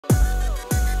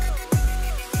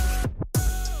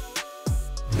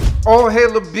All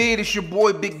hail a beard, it's your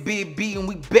boy Big Beard B, and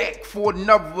we back for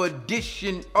another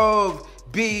edition of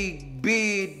Big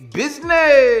Beard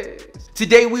Business.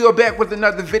 Today we are back with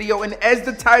another video, and as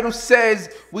the title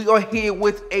says, we are here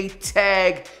with a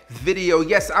tag video.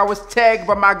 Yes, I was tagged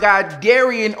by my guy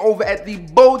Darian over at the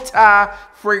Bowtie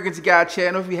Fragrance Guy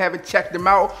channel. If you haven't checked him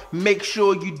out, make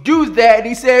sure you do that. And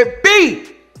he said,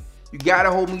 B, you gotta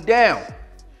hold me down.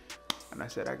 And I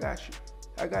said, I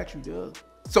got you, Doug.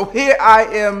 So here I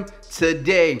am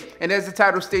today, and as the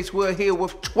title states, we're here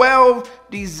with 12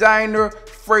 designer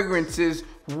fragrances,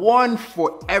 one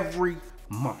for every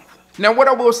month. Now, what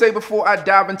I will say before I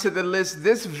dive into the list,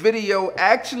 this video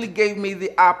actually gave me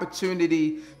the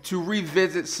opportunity to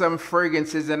revisit some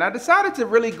fragrances, and I decided to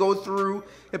really go through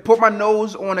and put my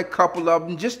nose on a couple of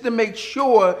them just to make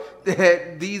sure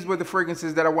that these were the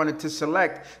fragrances that I wanted to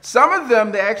select. Some of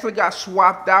them, they actually got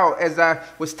swapped out as I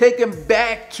was taken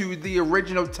back to the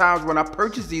original times when I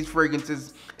purchased these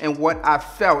fragrances and what I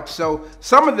felt. So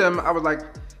some of them, I was like,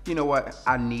 you know what,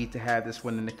 I need to have this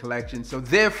one in the collection. So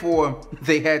therefore,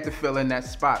 they had to fill in that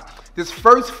spot. This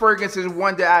first fragrance is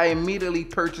one that I immediately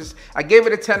purchased. I gave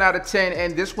it a 10 out of 10,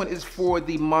 and this one is for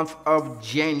the month of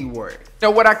January.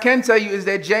 Now, what I can tell you is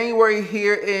that January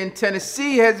here in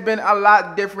Tennessee has been a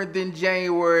lot different than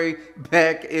January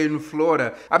back in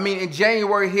Florida. I mean, in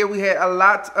January here, we had a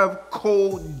lot of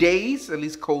cold days, at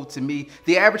least cold to me.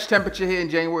 The average temperature here in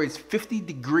January is 50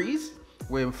 degrees.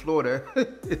 Where in Florida,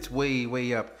 it's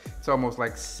way up. It's almost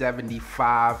like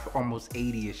 75, almost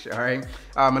 80-ish, all right?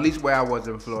 At least where I was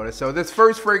in Florida. So this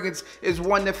first fragrance is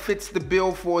one that fits the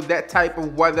bill for that type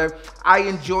of weather. I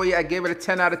enjoy it. I gave it a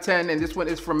 10 out of 10, and this one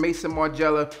is from Maison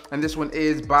Margiela, and this one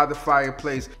is By the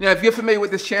Fireplace. Now, if you're familiar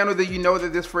with this channel, then you know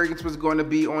that this fragrance was going to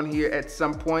be on here at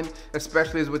some point,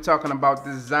 especially as we're talking about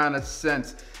designer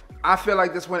scents. I feel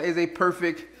like this one is a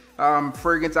perfect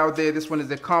fragrance out there. This one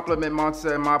is a compliment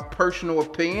monster in my personal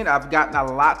opinion. I've gotten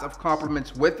a lot of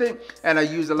compliments with it, and I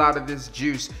use a lot of this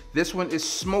juice. This one is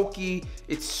smoky,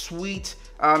 it's sweet,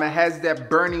 it has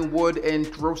that burning wood and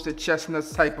roasted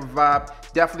chestnuts type of vibe.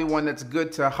 Definitely one that's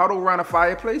good to huddle around a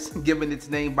fireplace, given its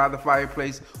name By the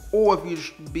Fireplace, or if you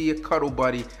should be a cuddle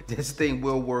buddy, this thing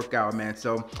will work out, man.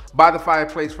 So By the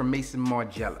Fireplace from Maison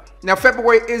Margiela. Now,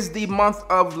 February is the month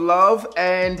of love,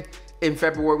 and in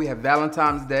February, we have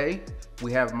Valentine's Day.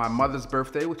 We have my mother's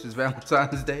birthday, which is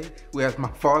Valentine's Day. We have my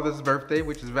father's birthday,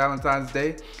 which is Valentine's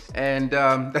Day. And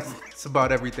that's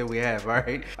about everything we have, all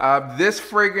right? This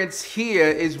fragrance here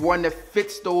is one that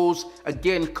fits those,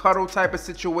 again, cuddle type of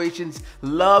situations.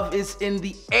 Love is in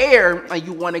the air, and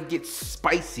you want to get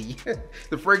spicy.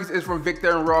 The fragrance is from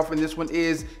Viktor & Rolf, and this one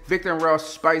is Viktor & Rolf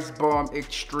Spice Bomb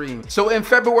Extreme. So in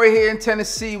February here in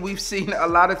Tennessee, we've seen a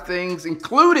lot of things,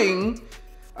 including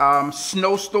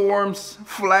snowstorms,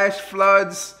 flash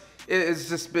floods. It's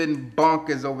just been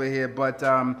bonkers over here, but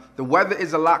the weather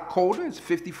is a lot colder. It's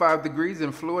 55 degrees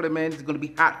in Florida, man. It's gonna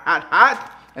be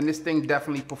hot, and this thing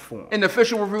definitely performed. In the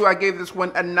official review, I gave this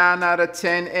one a 9 out of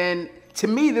 10, and to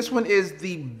me, this one is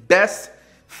the best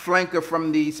flanker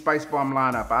from the Spice Bomb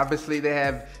lineup. Obviously, they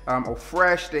have Eau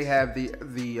Fresh, they have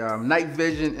the Night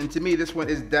Vision, and to me, this one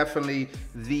is definitely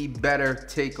the better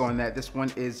take on that. This one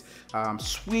is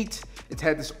sweet. It's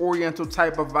had this oriental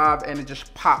type of vibe, and it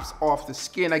just pops off the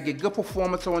skin. I get good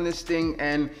performance on this thing,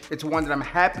 and it's one that I'm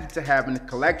happy to have in the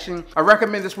collection. I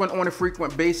recommend this one on a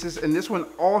frequent basis, and this one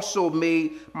also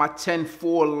made my 10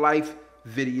 for life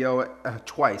video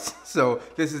twice. So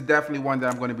this is definitely one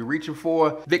that I'm going to be reaching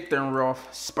for. Viktor & Rolf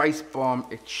Spice Bomb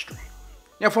Extreme.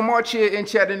 Now, for March here in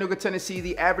Chattanooga, Tennessee,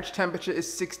 the average temperature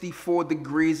is 64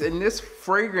 degrees, and this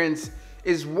fragrance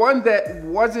is one that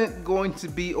wasn't going to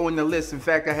be on the list. In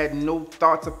fact, I had no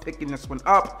thoughts of picking this one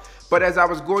up, but as I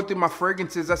was going through my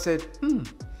fragrances, I said,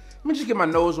 let me just get my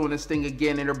nose on this thing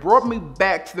again, and it brought me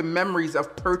back to the memories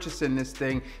of purchasing this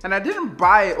thing. And I didn't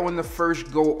buy it on the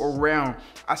first go around.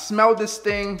 I smelled this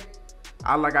thing,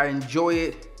 I enjoy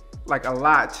it like a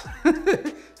lot.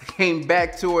 I came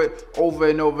back to it over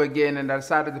and over again, and I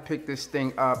decided to pick this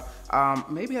thing up.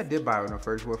 Maybe I did buy it on the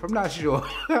first whiff, I'm not sure.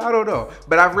 I don't know,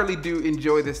 but I really do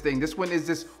enjoy this thing. This one is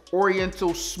this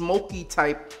oriental smoky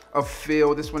type of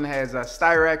feel. This one has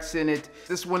styrax in it.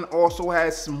 This one also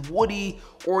has some woody,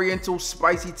 oriental,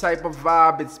 spicy type of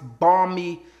vibe. It's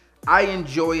balmy. I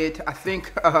enjoy it. I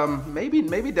think maybe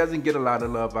it doesn't get a lot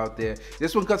of love out there.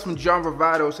 This one comes from John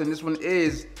Varvatos, and this one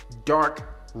is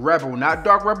Dark Rebel, not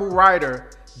Dark Rebel Rider,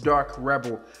 Dark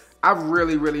Rebel. I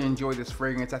really enjoy this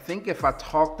fragrance. I think if I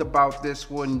talked about this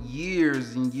one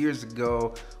years and years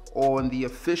ago on the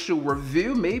official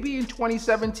review, maybe in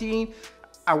 2017,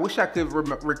 I wish I could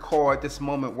recall at this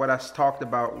moment what I talked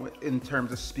about in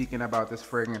terms of speaking about this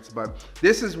fragrance, but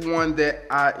this is one that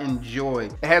I enjoy.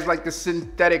 It has like the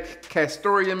synthetic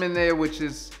castoreum in there, which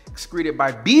is excreted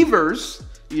by beavers,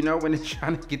 you know, when they're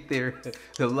trying to get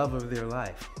the love of their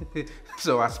life.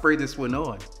 So I sprayed this one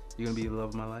on. You gonna be the love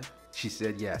of my life? She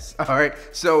said yes. All right,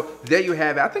 so there you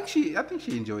have it. I think she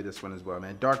enjoyed this one as well,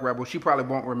 man. Dark Rebel. She probably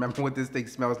won't remember what this thing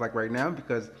smells like right now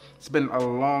because it's been a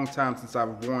long time since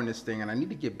I've worn this thing and I need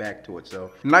to get back to it.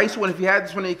 So nice one. If you had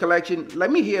this one in your collection,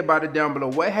 let me hear about it down below.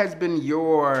 What has been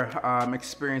your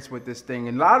experience with this thing?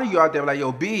 And a lot of you out there are like,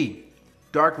 yo, B,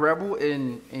 Dark Rebel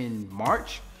in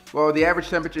March? Well, the average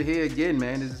temperature here again,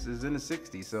 man, is in the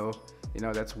 60s. So, you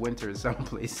know, that's winter in some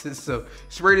places. So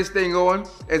spray this thing on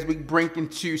as we bring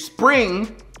into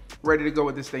spring. Ready to go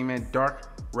with this thing, man. Dark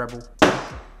Rebel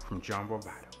from John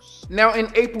Varvatos. Now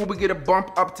in April, we get a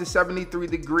bump up to 73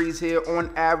 degrees here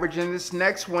on average. And this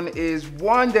next one is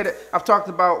one that I've talked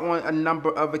about on a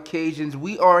number of occasions.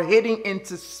 We are heading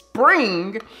into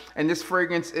spring, and this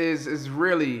fragrance is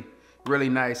really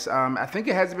nice. I think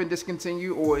it hasn't been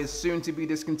discontinued or is soon to be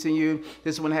discontinued.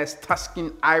 This one has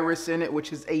Tuscan Iris in it,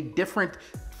 which is a different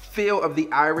feel of the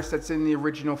iris that's in the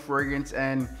original fragrance,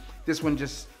 and this one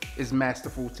just is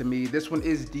masterful to me. This one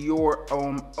is Dior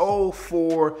Homme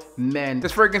for Men.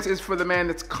 This fragrance is for the man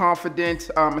that's confident,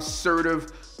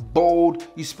 assertive, bold.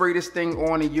 You spray this thing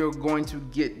on and you're going to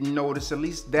get noticed. At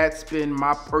least that's been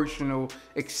my personal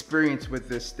experience with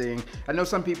this thing. I know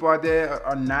some people out there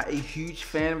are not a huge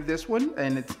fan of this one,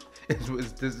 and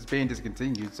this is being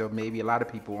discontinued, so maybe a lot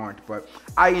of people aren't, but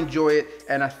I enjoy it,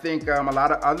 and I think a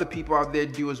lot of other people out there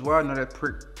do as well. I know that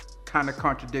kind of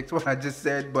contradicts what I just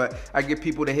said, but I get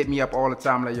people to hit me up all the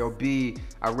time like, yo, B,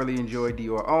 I really enjoy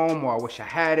Dior Homme, or I wish I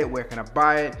had it, where can I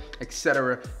buy it,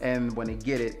 etc. And when they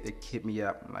get it, they hit me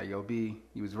up. I'm like, yo, B,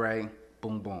 you was right.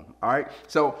 Boom, boom. All right,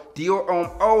 so Dior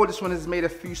Homme, this one has made a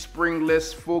few spring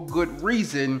lists for good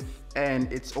reason,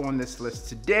 and it's on this list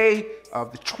today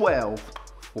of the 12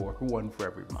 for one for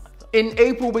every month. In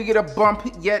April, we get a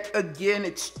bump yet again.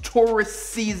 It's Taurus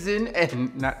season,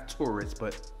 and not Taurus,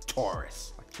 but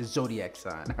Taurus. The zodiac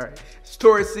sign. All right, it's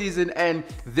Taurus season, and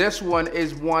this one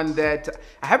is one that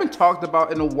I haven't talked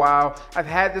about in a while. I've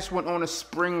had this one on a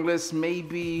spring list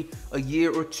maybe a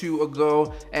year or two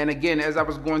ago, and again, as I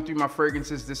was going through my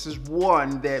fragrances, this is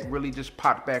one that really just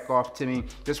popped back off to me.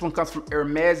 This one comes from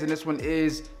Hermes, and this one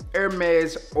is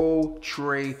Hermes Eau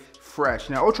Très Fresh.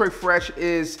 Now, Eau Très Fresh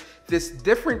is this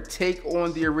different take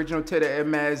on the original Terre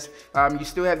Hermes. You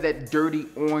still have that dirty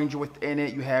orange within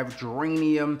it. You have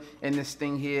geranium in this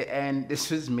thing here, and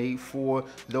this is made for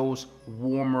those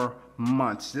warmer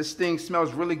months. This thing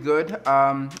smells really good.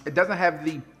 It doesn't have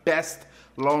the best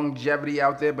longevity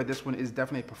out there, but this one is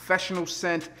definitely a professional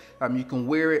scent. You can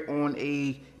wear it on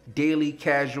a daily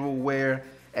casual wear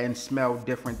and smell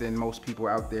different than most people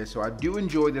out there. So I do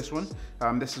enjoy this one.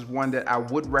 This is one that I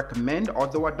would recommend,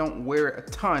 although I don't wear it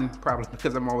a ton, probably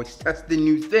because I'm always testing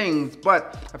new things,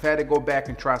 but I've had to go back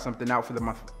and try something out for the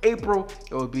month of April.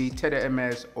 It will be Terre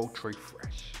Hermes Eau Très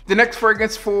Fresh. The next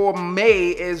fragrance for May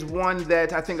is one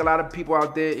that I think a lot of people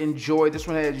out there enjoy. This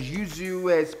one has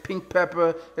yuzu, has pink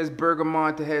pepper, has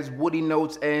bergamot, it has woody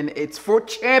notes, and it's for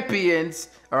champions.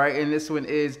 All right, and this one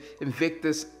is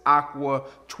Invictus Aqua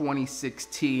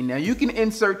 2016. Now you can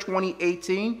insert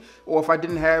 2018, or if I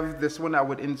didn't have this one, I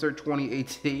would insert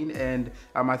 2018, and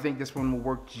I think this one will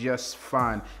work just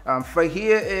fine. For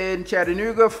here in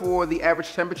Chattanooga, for the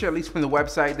average temperature, at least from the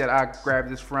website that I grabbed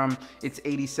this from, it's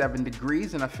 87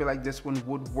 degrees, and I feel like this one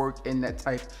would work in that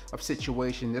type of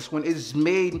situation. This one is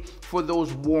made for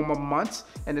those warmer months,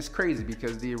 and it's crazy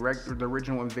because the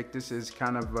original Invictus is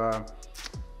kind of a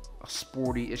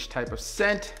sporty-ish type of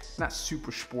scent. Not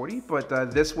super sporty, but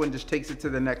this one just takes it to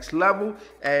the next level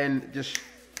and just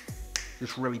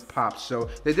really pops. So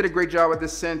they did a great job with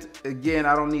this scent. Again,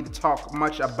 I don't need to talk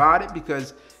much about it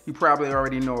because you probably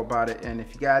already know about it, and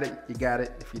if you got it, you got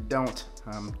it. If you don't,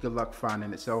 good luck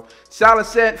finding it. So solid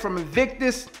scent from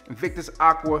Invictus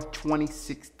Aqua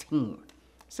 2016.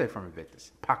 Say from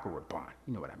Invictus, Paco Rabanne,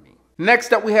 you know what I mean.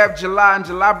 Next up, we have July, and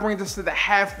July brings us to the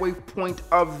halfway point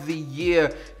of the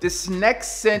year. This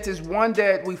next scent is one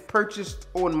that we've purchased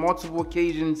on multiple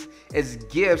occasions as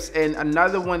gifts, and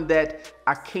another one that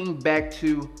I came back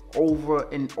to over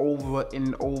and over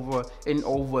and over and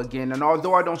over again. And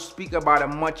although I don't speak about it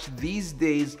much these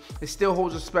days, it still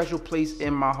holds a special place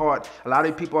in my heart. A lot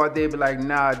of people out there be like,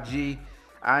 nah, G,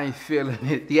 I ain't feeling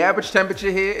it. The average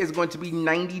temperature here is going to be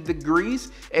 90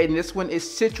 degrees, and this one is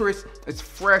citrus, it's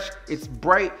fresh, it's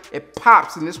bright, it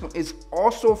pops, and this one is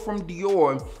also from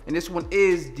Dior, and this one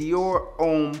is Dior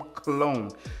Homme Cologne.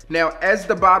 Now, as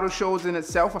the bottle shows in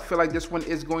itself, I feel like this one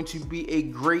is going to be a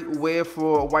great wear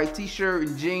for a white t-shirt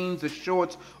and jeans or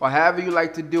shorts, or however you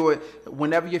like to do it,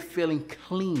 whenever you're feeling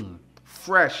clean,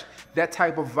 fresh, that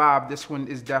type of vibe. This one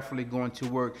is definitely going to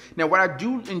work. Now, what I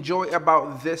do enjoy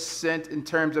about this scent in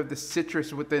terms of the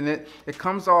citrus within it, it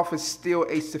comes off as still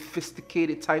a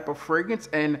sophisticated type of fragrance,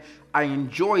 and I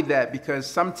enjoy that because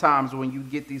sometimes when you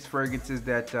get these fragrances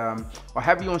that are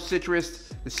heavy on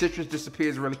citrus, the citrus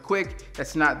disappears really quick.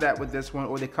 That's not that with this one,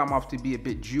 or they come off to be a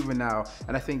bit juvenile.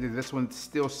 And I think that this one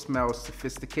still smells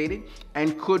sophisticated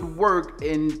and could work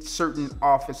in certain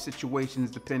office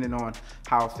situations depending on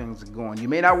how things are going. You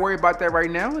may not worry about that right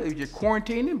now if you're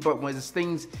quarantining, but when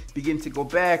things begin to go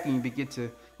back and you begin to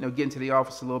get into the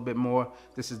office a little bit more,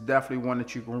 this is definitely one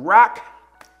that you can rock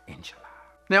in July.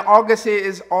 Now, August here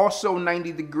is also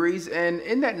 90 degrees, and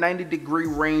in that 90-degree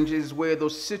range is where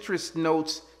those citrus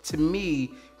notes, to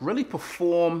me, really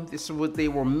perform. This is what they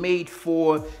were made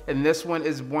for, and this one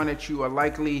is one that you are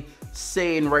likely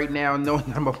saying right now, knowing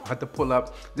I'm about to pull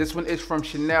up. This one is from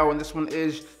Chanel, and this one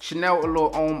is Chanel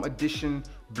Allure Homme Edition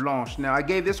Blanche. Now, I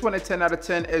gave this one a 10 out of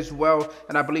 10 as well,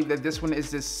 and I believe that this one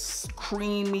is this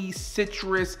creamy,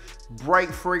 citrus,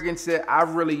 bright fragrance that I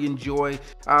really enjoy.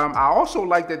 I also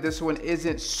like that this one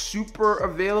isn't super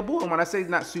available, and when I say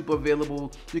not super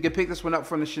available, you can pick this one up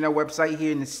from the Chanel website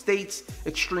here in the States.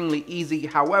 Extremely easy.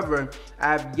 However,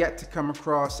 I've yet to come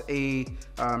across a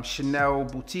Chanel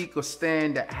boutique or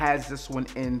stand that has this one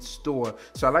in store.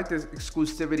 So I like the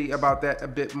exclusivity about that a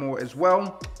bit more as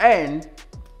well. And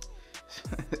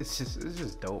it's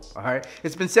just dope. All right,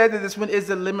 it's been said that this one is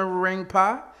a lemon meringue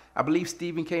pie. I believe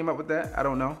Steven came up with that. I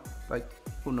don't know, like,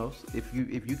 who knows if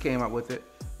you came up with it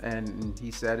and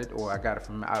he said it, or I got it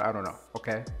from, I don't know.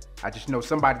 Okay, I just know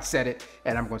somebody said it,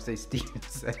 and I'm gonna say Steven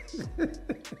said it.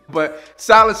 But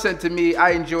solid scent to me.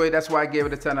 I enjoy it. That's why I gave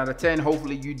it a 10 out of 10.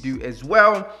 Hopefully you do as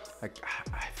well. Like,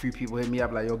 a few people hit me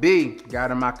up like, yo, B, got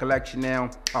it in my collection now.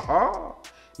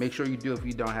 Make sure you do if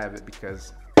you don't have it,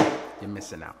 because you're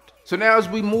missing out. So now as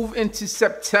we move into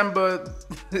September,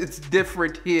 it's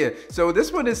different here. So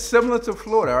this one is similar to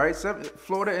Florida, all right?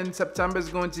 Florida in September is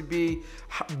going to be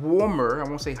warmer. I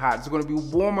won't say hot. It's going to be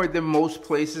warmer than most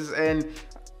places, and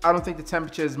I don't think the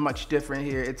temperature is much different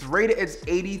here. It's rated as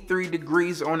 83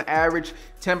 degrees on average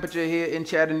temperature here in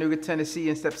Chattanooga, Tennessee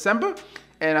in September.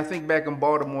 And I think back in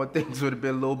Baltimore, things would have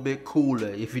been a little bit cooler,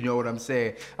 if you know what I'm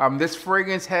saying. This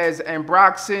fragrance has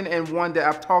ambroxan, and one that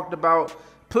I've talked about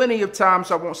plenty of time,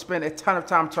 so I won't spend a ton of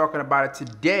time talking about it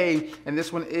today. And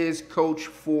this one is Coach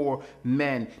for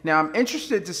Men. Now, I'm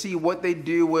interested to see what they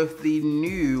do with the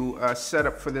new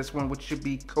setup for this one, which should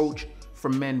be Coach for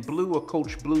Men Blue, or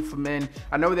Coach Blue for Men.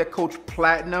 I know that Coach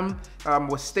Platinum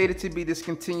was stated to be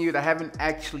discontinued. I haven't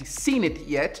actually seen it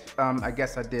yet. I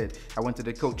guess I did. I went to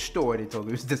the Coach store, they told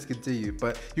me it was discontinued.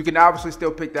 But you can obviously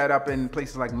still pick that up in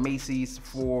places like Macy's,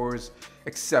 Sephora's,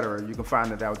 etc. You can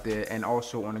find it out there, and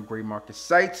also on the gray market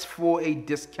sites for a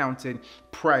discounted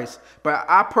price. But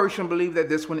I personally believe that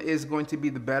this one is going to be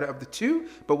the better of the two,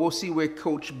 but we'll see where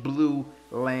Coach Blue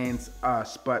lands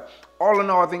us. But all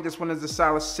in all, I think this one is a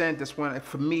solid scent. This one,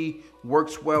 for me,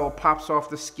 works well, pops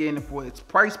off the skin. For its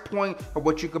price point of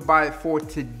what you could buy it for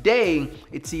today,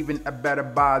 it's even a better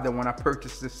buy than when I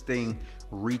purchased this thing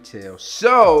retail.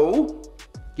 So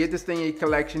get this thing in your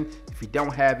collection. If you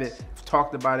don't have it, I've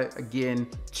talked about it again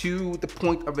to the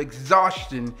point of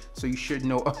exhaustion, so you should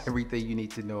know everything you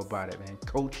need to know about it, man.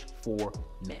 Coach for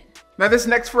Men. Now, this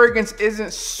next fragrance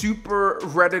isn't super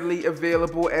readily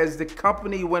available, as the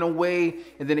company went away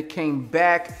and then it came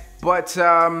back, but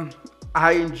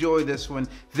I enjoy this one.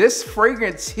 This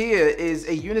fragrance here is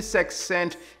a unisex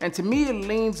scent, and to me it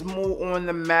leans more on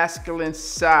the masculine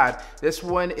side. This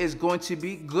one is going to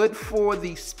be good for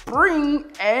the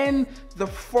spring and the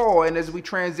fall, and as we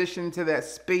transition to that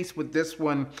space with this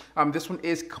one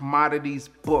is Commodities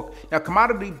Book. Now,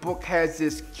 Commodity Book has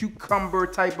this cucumber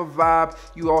type of vibe.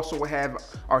 You also have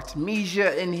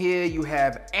Artemisia in here, you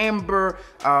have amber,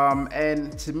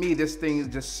 and to me this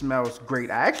thing just smells great.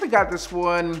 I actually got this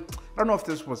one, I don't know if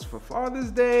this was for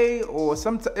Father's Day or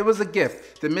it was a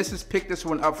gift. The missus picked this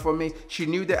one up for me. She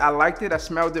knew that I liked it. I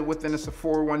smelled it within a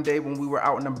Sephora one day when we were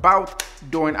out and about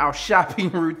doing our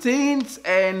shopping routines,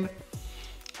 and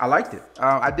I liked it.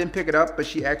 I didn't pick it up, but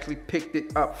she actually picked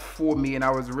it up for me, and I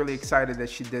was really excited that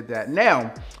she did that.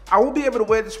 Now, I will be able to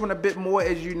wear this one a bit more,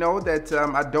 as you know that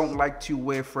I don't like to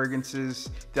wear fragrances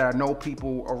that I know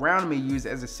people around me use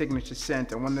as a signature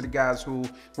scent. And one of the guys who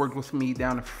worked with me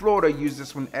down in Florida used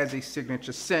this one as a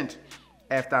signature scent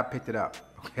after I picked it up.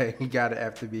 Okay, he got it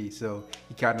after me, so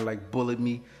he kind of like bullied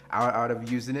me out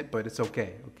of using it, but it's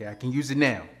okay. Okay, I can use it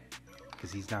now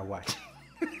because he's not watching.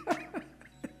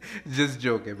 Just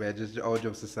joking, man. Just all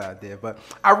jokes aside there. But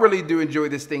I really do enjoy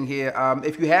this thing here.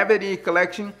 If you have it in your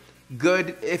collection,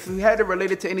 good. If you had to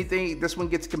relate it to anything, this one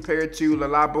gets compared to Le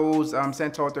Labo's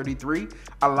Centaur 33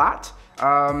 a lot.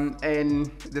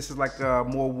 And this is like a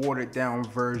more watered down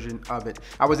version of it.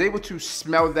 I was able to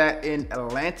smell that in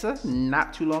Atlanta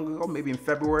not too long ago, maybe in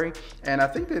February, and I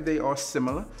think that they are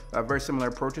similar, very similar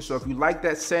approaches. So if you like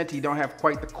that scent, you don't have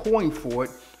quite the coin for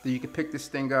it, then you can pick this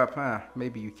thing up.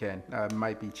 Maybe you can. It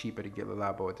might be cheaper to get Le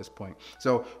Labo at this point.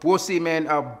 So we'll see, man.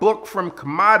 A book from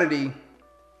Commodity.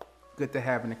 Good to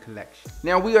have in the collection.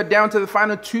 Now we are down to the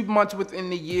final 2 months within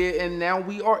the year, and now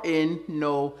we are in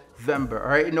November. All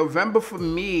right, November for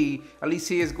me, at least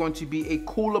here, is going to be a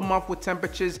cooler month with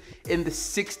temperatures in the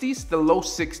 60s, the low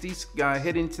 60s,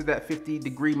 hitting to that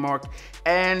 50-degree mark.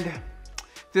 And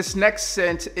this next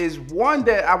scent is one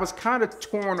that I was kind of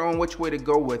torn on which way to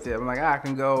go with it. I'm like, I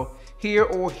can go here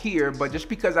or here, but just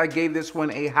because I gave this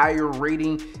one a higher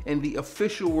rating in the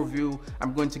official review,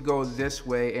 I'm going to go this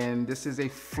way. And this is a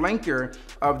flanker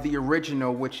of the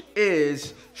original, which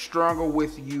is Stronger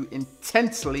With You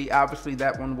Intensely. Obviously,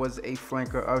 that one was a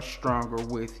flanker of Stronger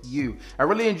With You. I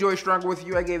really enjoyed Stronger With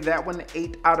You. I gave that one an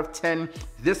 8 out of 10.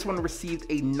 This one received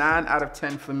a 9 out of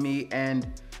 10 for me, and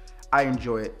I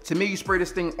enjoy it. To me, you spray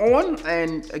this thing on,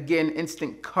 and again,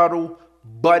 instant cuddle,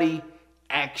 buddy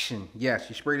action. Yes,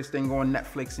 you spray this thing on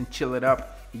Netflix and chill it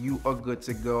up, you are good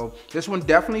to go. This one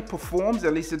definitely performs,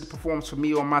 at least it performs for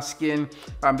me on my skin.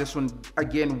 This one,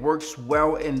 again, works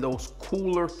well in those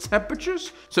cooler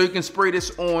temperatures. So you can spray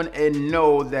this on and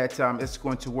know that it's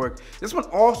going to work. This one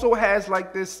also has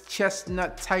like this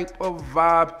chestnut type of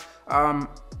vibe.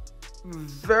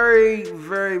 Very,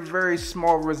 very, very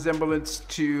small resemblance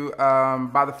to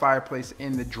By the Fireplace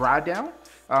in the dry down.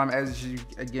 As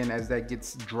that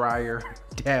gets drier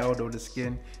down on the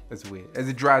skin, that's weird. As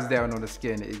it dries down on the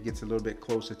skin, it gets a little bit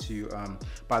closer to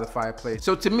By the Fireplace.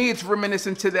 So to me, it's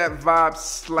reminiscent to that vibe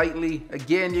slightly.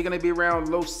 Again, you're gonna be around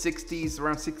low 60s,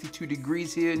 around 62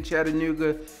 degrees here in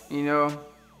Chattanooga. You know,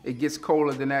 it gets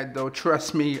colder than that though.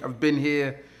 Trust me, I've been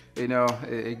here. You know,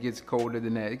 it gets colder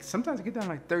than that. Sometimes it gets down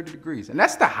like 30 degrees, and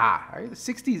that's the high, right? The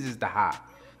 60s is the high.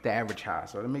 The average high.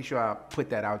 So to make sure I put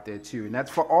that out there too. And that's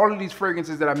for all of these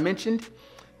fragrances that I mentioned.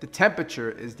 The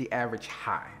temperature is the average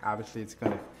high. Obviously,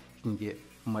 you can get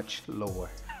much lower.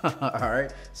 All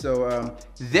right. So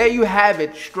there you have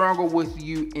it. Stronger With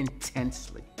You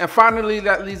Intensely. And finally,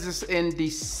 that leaves us in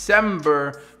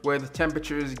December, where the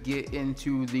temperatures get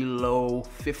into the low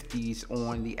 50s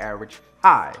on the average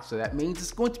high. So that means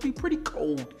it's going to be pretty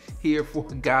cold here for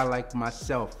a guy like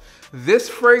myself. This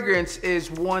fragrance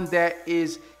is one that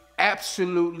is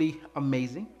absolutely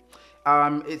amazing.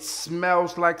 It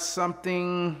smells like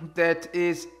something that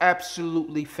is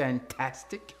absolutely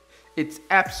fantastic. It's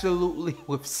absolutely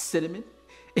with cinnamon.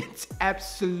 It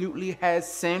absolutely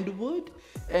has sandalwood.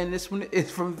 And this one is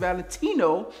from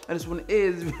Valentino. And this one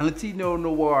is Valentino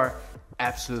Noir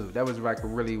Absolute. That was like a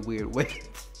really weird way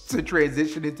to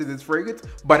transition into this fragrance,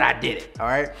 but I did it, all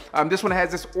right? This one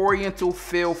has this oriental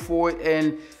feel for it,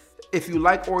 and if you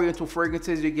like oriental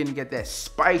fragrances, you're gonna get that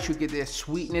spice, you get that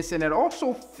sweetness, and it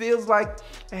also feels like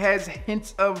it has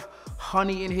hints of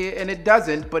honey in here, and it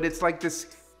doesn't, but it's like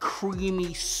this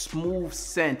creamy, smooth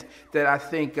scent that I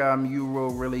think you will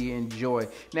really enjoy.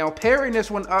 Now, pairing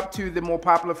this one up to the more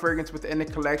popular fragrance within the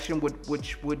collection,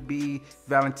 which would be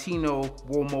Valentino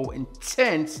Uomo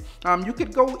Intense, you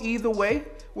could go either way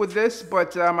with this,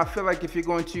 but I feel like if you're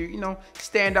going to, you know,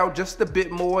 stand out just a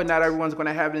bit more, not everyone's going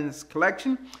to have it in this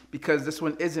collection, because this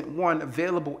one isn't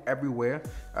available everywhere.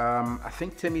 I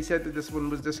think Timmy said that this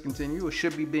one was discontinued, or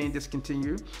should be being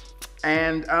discontinued,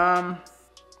 and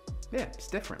yeah, it's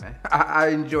different, man. I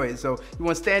enjoy it. So you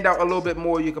want to stand out a little bit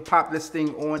more, you can pop this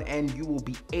thing on and you will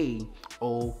be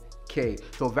A-okay.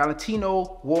 So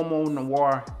Valentino Uomo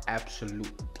Noir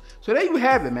Absolute. So there you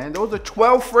have it, man. Those are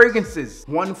 12 fragrances,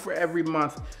 one for every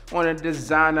month on a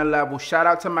designer level. Shout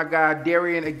out to my guy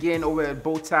Darian again over at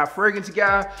Bowtie Fragrance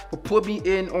Guy for putting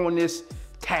me in on this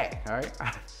tag, all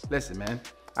right? Listen, man.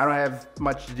 I don't have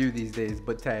much to do these days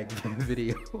but tag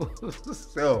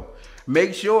videos. So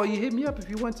make sure you hit me up if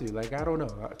you want to. Like, I don't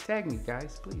know. Tag me,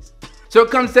 guys, please. So it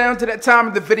comes down to that time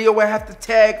of the video where I have to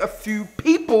tag a few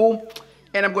people,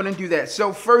 and I'm gonna do that.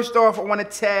 So first off, I wanna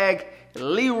tag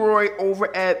Leroy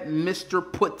over at Mr.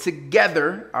 Put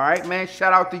Together. All right, man,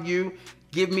 shout out to you.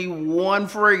 Give me one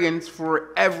fragrance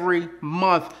for every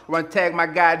month. I want to tag my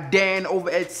guy Dan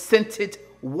over at Scented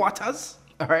Waters.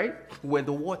 All right, where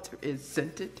the water is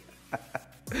scented.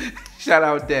 Shout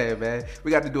out Dan, man.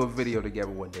 We got to do a video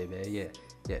together one day, man.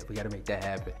 Yeah, we got to make that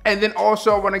happen. And then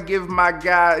also I want to give my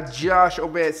guy Josh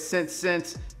over at Scent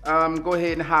Sense. Go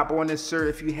ahead and hop on this, sir,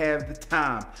 if you have the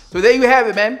time. So there you have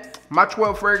it, man. My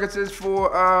 12 fragrances for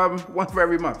one for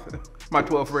every month. My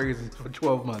 12 fragrances for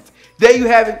 12 months. There you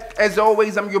have it. As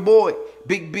always, I'm your boy,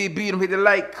 Big B. Don't forget to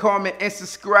like, comment, and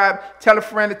subscribe. Tell a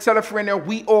friend that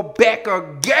we are back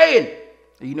again.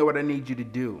 And you know what I need you to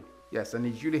do? Yes, I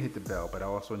need you to hit the bell, but I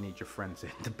also need your friends to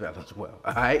hit the bell as well.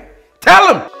 All right? Tell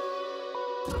them!